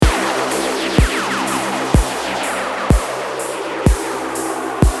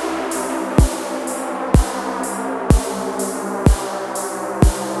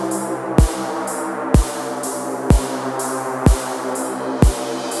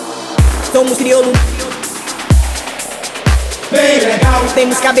somos crioulo. Bem legal,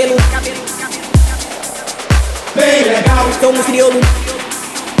 temos cabelo. Bem legal, somos crioulo.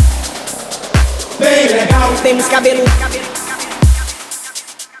 Bem legal, temos cabelo.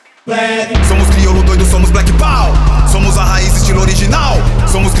 Somos crioulo doido, somos black pow. Somos a raiz estilo original.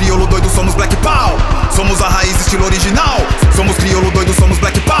 Somos crioulo doido, somos black pow. Somos a raiz estilo original. Somos crioulo doido, somos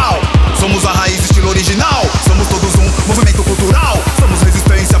black pow. Somos a raiz estilo original. Somos todos um movimento cultural. Somos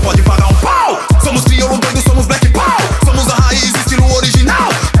resistência, pode pagar um pau. Somos crioulo doido, somos black pow. Somos a raiz estilo original.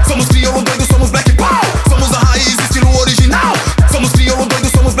 Somos crioulo doido, somos black pow. Somos a raiz estilo original. Somos crioulo doido,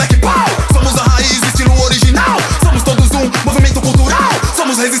 somos black pow. Somos a raiz estilo original. Somos todos um movimento cultural.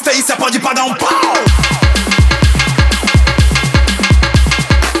 Somos resistência, pode pagar um pau.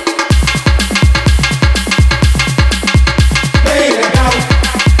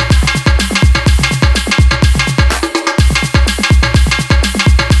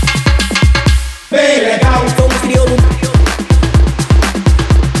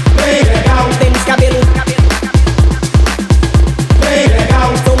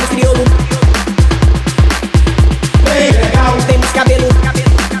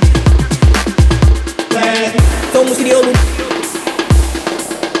 Somos crioulo.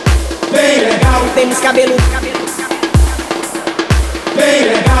 Bem legal, temos cabelo. bem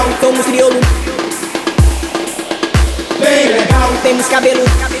legal, Somos crioulo. bem legal, temos cabelo.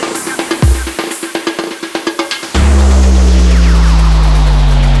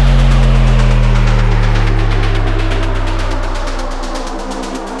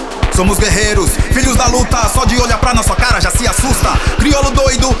 Somos guerreiros, filhos da luta. Só de olhar pra nossa cara já se assusta. Crioulo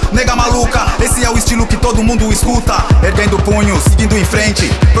doido, nega maluca. Esse é o estilo que todo mundo escuta. Erguendo o punho, seguindo em frente.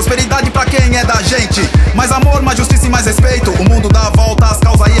 Prosperidade pra quem é da gente. Mais amor, mais justiça e mais respeito. O mundo dá voltas,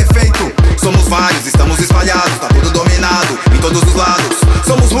 causa e efeito. Somos vários, estamos espalhados. Tá tudo dominado, em todos os lados.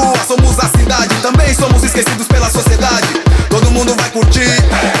 Somos rua, somos a cidade. Também somos esquecidos pela sociedade. Todo mundo vai curtir,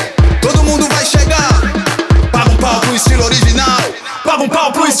 todo mundo vai chegar. Paga um pau pro estilo original. Paga um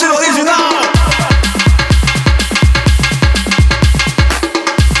pau pro estilo original.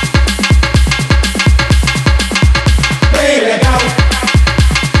 bem legal,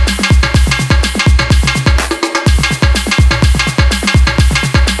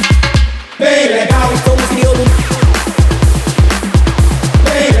 bem legal, Somos crioulo.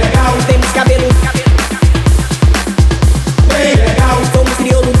 bem legal, Temos cabelo. bem legal, Somos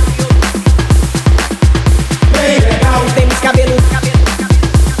crioulo. bem legal, Temos cabelo.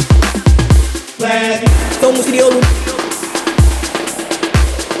 Somos crioulo.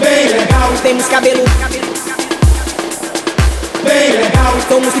 bem legal, Temos cabelo. bem legal,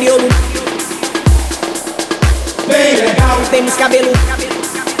 Somos crioulo. bem legal, Temos cabelo.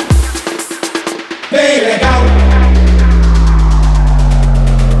 bem legal.